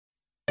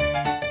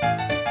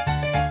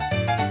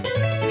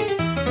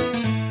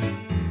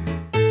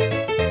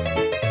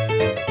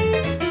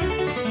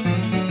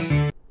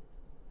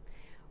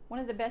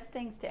of the best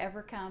things to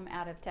ever come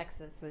out of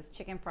Texas was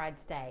chicken fried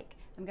steak.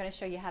 I'm going to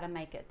show you how to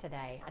make it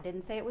today. I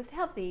didn't say it was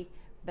healthy,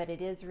 but it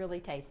is really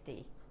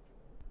tasty.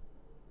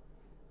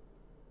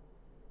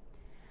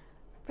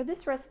 For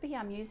this recipe,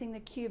 I'm using the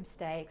cube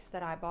steaks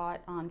that I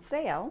bought on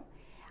sale.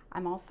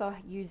 I'm also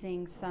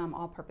using some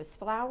all-purpose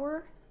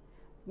flour,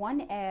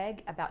 1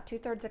 egg, about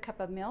 2/3 a cup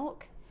of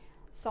milk,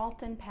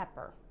 salt and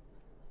pepper.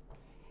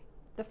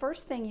 The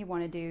first thing you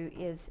want to do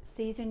is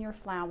season your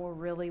flour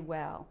really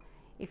well.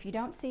 If you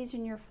don't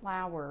season your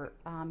flour,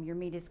 your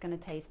meat is going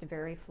to taste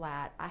very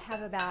flat. I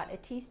have about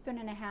 1.5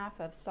 teaspoons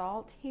of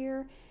salt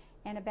here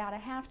and about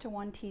 1/2 to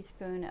 1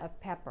 teaspoon of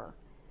pepper.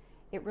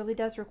 It really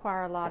does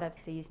require a lot of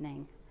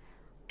seasoning.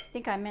 I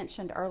think I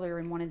mentioned earlier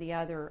in one of the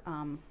other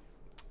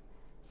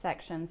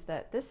sections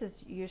that this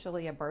is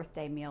usually a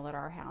birthday meal at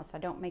our house. I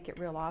don't make it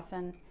real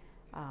often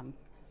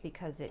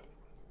because it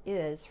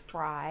is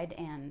fried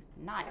and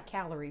not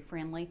calorie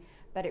friendly,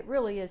 but it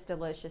really is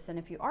delicious. And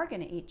if you are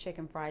going to eat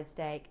chicken fried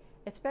steak,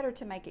 it's better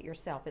to make it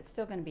yourself. It's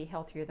still going to be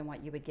healthier than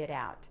what you would get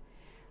out.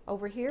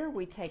 Over here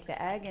we take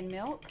the egg and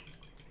milk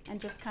and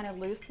just kind of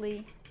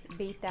loosely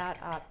beat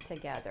that up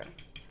together.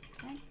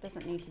 Okay?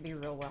 Doesn't need to be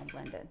real well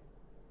blended.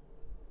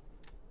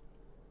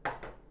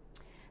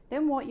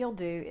 Then what you'll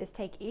do is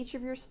take each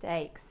of your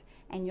steaks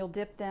and you'll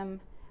dip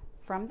them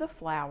from the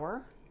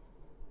flour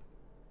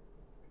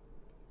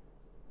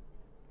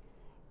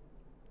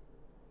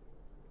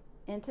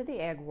into the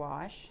egg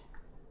wash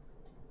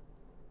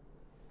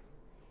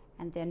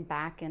and then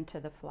back into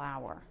the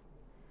flour.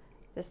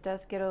 This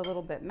does get a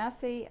little bit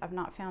messy. I've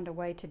not found a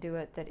way to do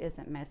it that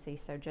isn't messy,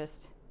 so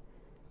just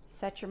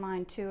set your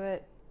mind to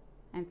it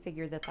and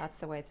figure that that's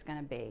the way it's going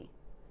to be.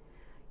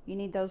 You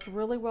need those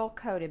really well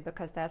coated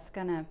because that's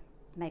going to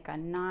make a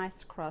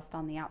nice crust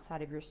on the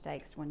outside of your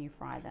steaks when you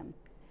fry them.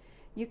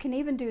 You can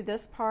even do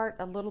this part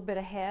a little bit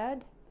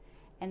ahead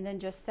and then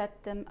just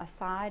set them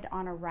aside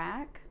on a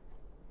rack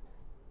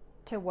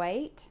to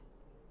wait,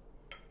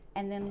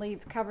 and then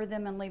cover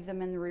them and leave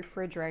them in the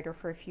refrigerator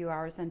for a few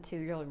hours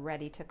until you're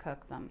ready to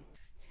cook them.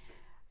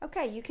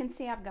 Okay, you can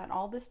see I've got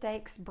all the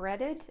steaks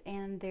breaded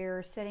and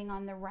they're sitting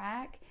on the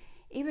rack.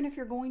 Even if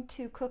you're going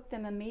to cook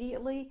them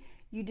immediately,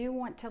 you do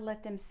want to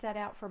let them set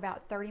out for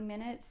about 30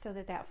 minutes so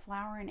that that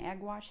flour and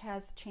egg wash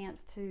has a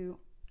chance to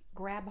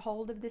grab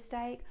hold of the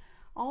steak.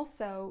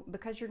 Also,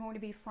 because you're going to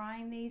be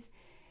frying these,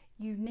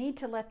 you need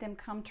to let them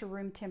come to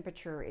room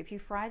temperature. If you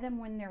fry them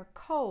when they're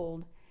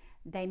cold,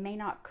 they may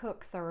not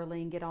cook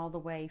thoroughly and get all the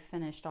way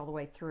finished all the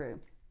way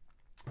through.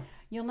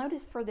 You'll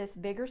notice for this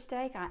bigger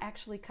steak, I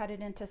actually cut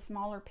it into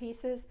smaller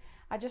pieces.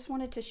 I just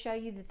wanted to show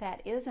you that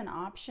that is an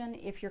option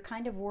if you're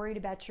kind of worried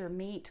about your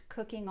meat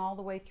cooking all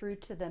the way through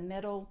to the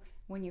middle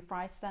when you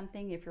fry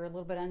something. If you're a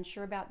little bit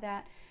unsure about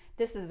that,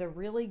 this is a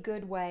really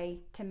good way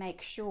to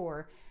make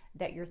sure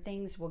that your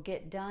things will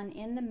get done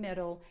in the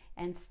middle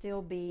and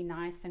still be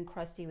nice and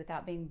crusty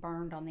without being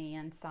burned on the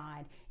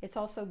inside. It's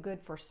also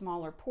good for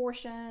smaller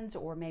portions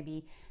or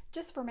maybe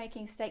just for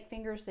making steak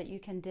fingers that you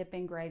can dip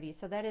in gravy.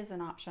 So that is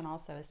an option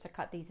also, is to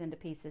cut these into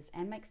pieces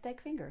and make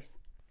steak fingers.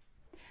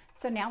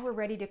 So now we're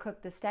ready to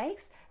cook the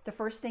steaks. The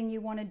first thing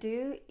you want to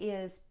do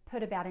is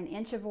put about 1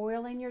 inch of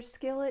oil in your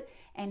skillet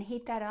and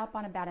heat that up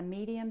on about a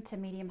medium to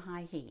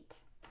medium-high heat.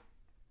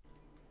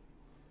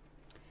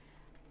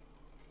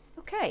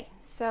 Okay,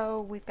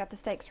 so we've got the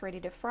steaks ready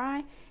to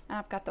fry and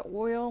I've got the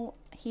oil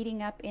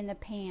heating up in the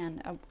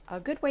pan. A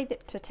good way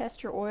to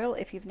test your oil,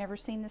 if you've never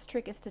seen this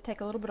trick, is to take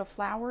a little bit of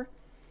flour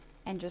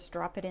and just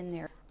drop it in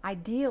there.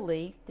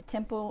 Ideally, the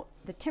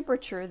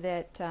temperature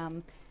that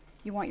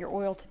you want your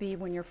oil to be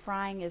when you're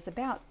frying is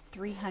about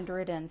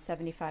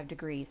 375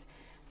 degrees.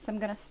 So I'm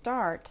going to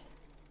start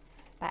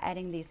by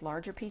adding these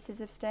larger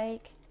pieces of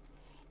steak,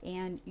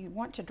 and you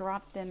want to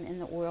drop them in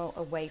the oil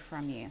away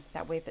from you.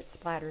 That way if it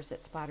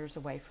splatters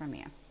away from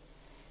you.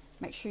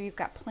 Make sure you've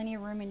got plenty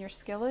of room in your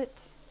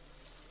skillet.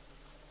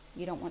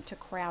 You don't want to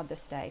crowd the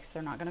steaks.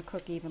 They're not going to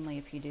cook evenly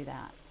if you do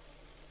that.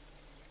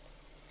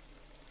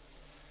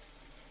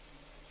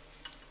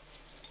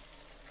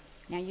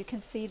 Now you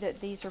can see that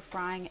these are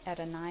frying at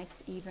a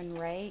nice even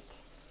rate.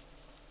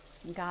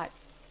 Got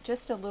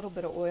just a little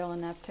bit of oil,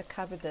 enough to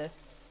cover the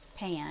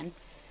pan,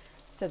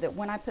 so that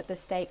when I put the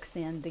steaks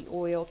in, the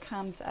oil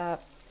comes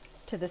up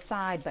to the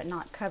side but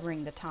not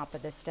covering the top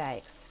of the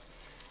steaks.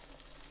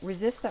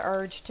 Resist the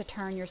urge to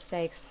turn your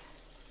steaks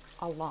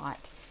a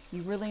lot.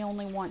 You really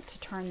only want to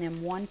turn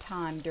them one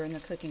time during the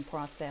cooking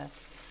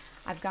process.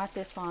 I've got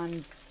this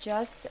on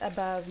just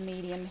above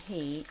medium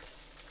heat.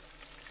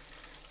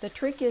 The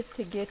trick is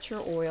to get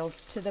your oil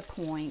to the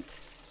point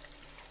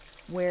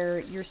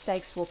where your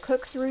steaks will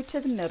cook through to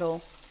the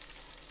middle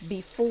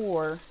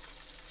before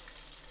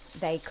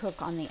they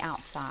cook on the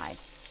outside.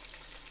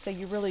 So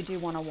you really do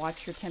want to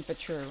watch your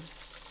temperature.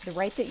 The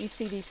rate that you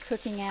see these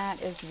cooking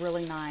at is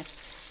really nice.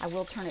 I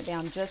will turn it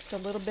down just a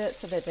little bit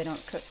so that they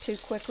don't cook too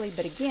quickly,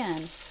 but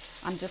again,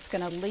 I'm just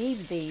going to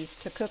leave these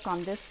to cook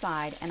on this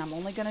side, and I'm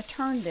only going to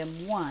turn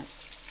them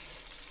once.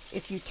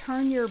 If you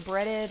turn your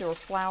breaded or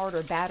floured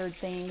or battered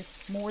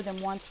things more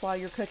than once while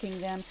you're cooking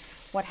them,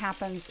 what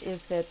happens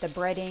is that the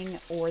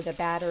breading or the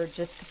batter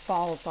just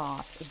falls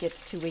off. It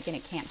gets too weak and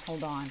it can't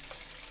hold on.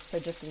 So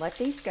just let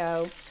these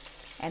go,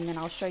 and then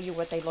I'll show you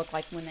what they look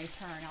like when they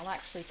turn. I'll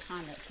actually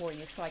time it for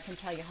you so I can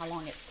tell you how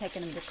long it's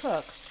taken them to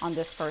cook on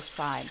this first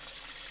side.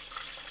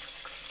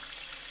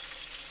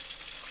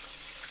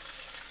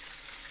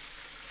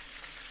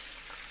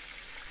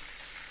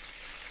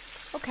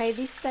 Okay,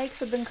 these steaks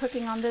have been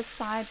cooking on this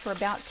side for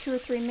about 2 or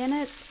 3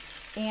 minutes,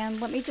 and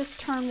let me just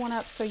turn one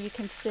up so you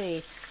can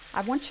see.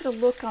 I want you to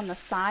look on the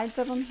sides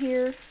of them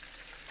here.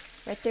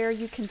 Right there,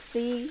 you can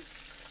see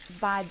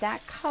by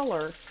that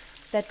color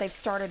that they've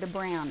started to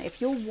brown. If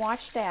you'll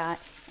watch that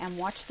and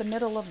watch the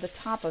middle of the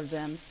top of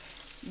them,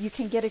 you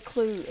can get a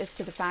clue as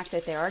to the fact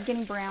that they are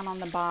getting brown on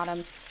the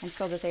bottom, and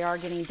so that they are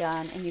getting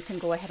done, and you can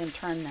go ahead and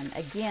turn them.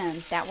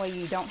 Again, that way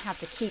you don't have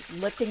to keep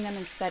lifting them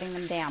and setting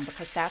them down,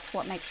 because that's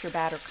what makes your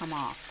batter come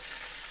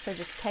off. So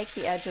just take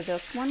the edge of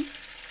this one,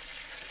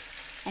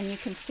 and you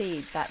can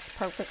see that's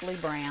perfectly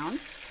brown.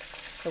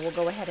 So we'll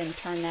go ahead and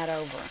turn that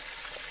over.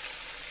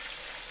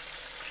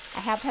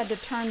 I have had to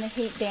turn the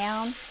heat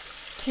down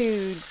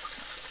to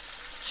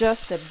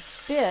just a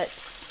bit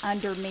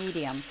under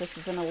medium. This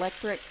is an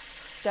electric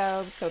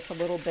stove, so it's a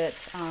little bit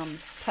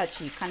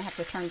touchy. You kind of have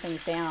to turn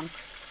things down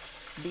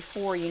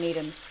before you need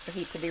the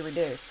heat to be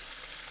reduced.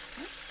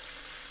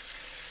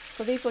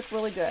 So these look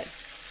really good.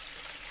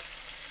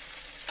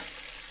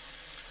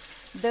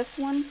 This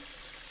one,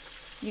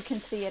 you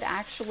can see it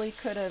actually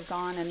could have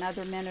gone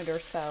another minute or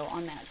so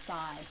on that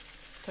side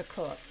to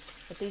cook.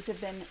 But these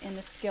have been in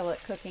the skillet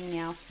cooking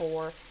now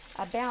for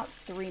about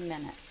 3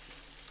 minutes.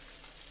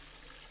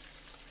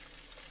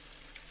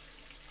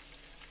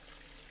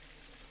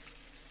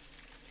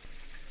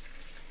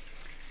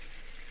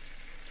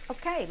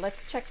 Okay,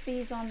 let's check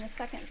these on the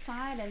second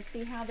side and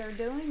see how they're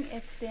doing.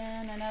 It's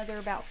been another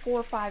about 4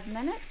 or 5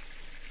 minutes.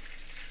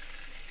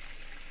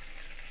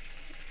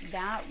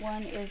 That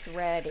one is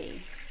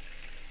ready.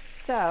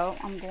 So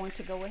I'm going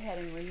to go ahead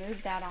and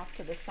remove that off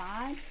to the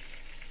side.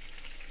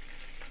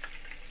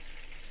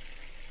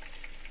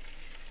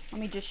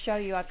 Let me just show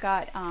you, I've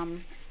got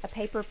a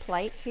paper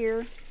plate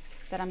here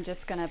that I'm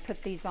just going to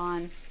put these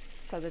on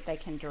so that they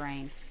can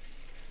drain.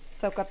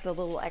 Soak up the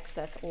little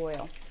excess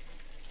oil.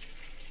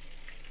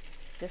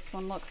 This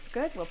one looks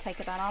good. We'll take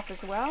that off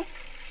as well.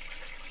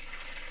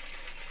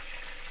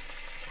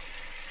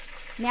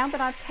 Now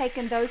that I've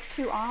taken those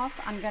two off,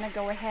 I'm going to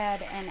go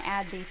ahead and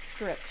add these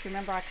strips.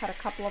 Remember, I cut a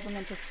couple of them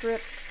into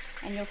strips,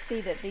 and you'll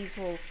see that these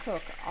will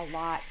cook a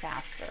lot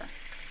faster.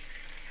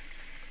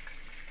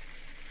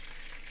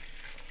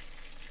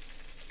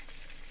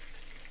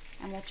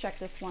 And we'll check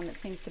this one that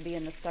seems to be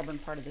in the stubborn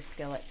part of the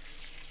skillet.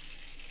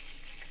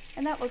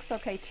 And that looks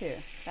okay too.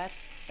 That's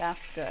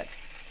good.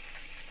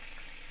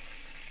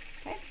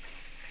 Okay,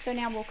 so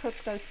now we'll cook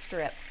those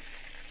strips.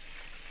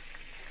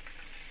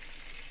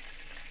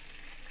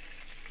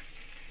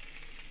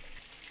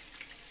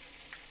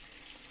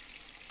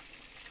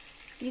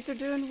 These are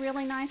doing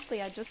really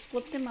nicely. I just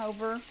flipped them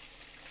over.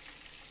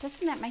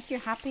 Doesn't that make you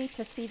happy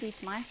to see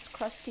these nice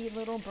crusty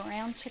little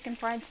brown chicken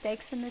fried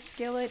steaks in this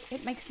skillet?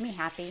 It makes me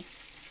happy.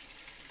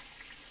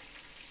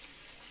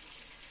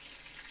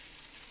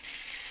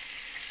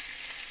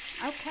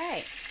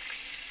 Okay,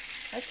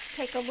 let's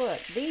take a look.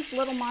 These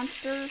little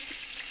monsters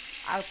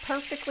are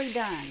perfectly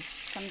done.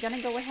 So I'm going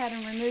to go ahead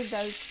and remove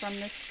those from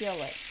the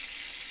skillet.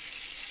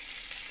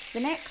 The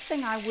next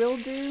thing I will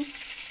do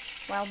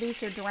while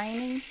these are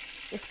draining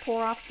is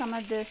pour off some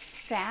of this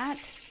fat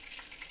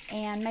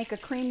and make a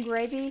cream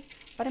gravy.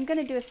 But I'm going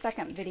to do a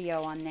second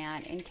video on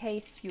that. In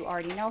case you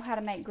already know how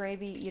to make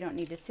gravy, you don't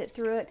need to sit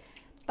through it.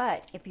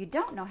 But if you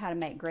don't know how to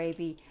make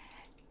gravy,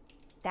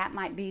 that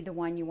might be the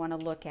one you want to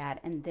look at,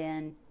 and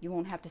then you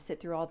won't have to sit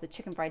through all the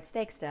chicken fried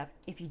steak stuff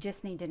if you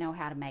just need to know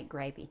how to make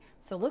gravy.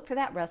 So look for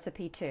that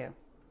recipe too.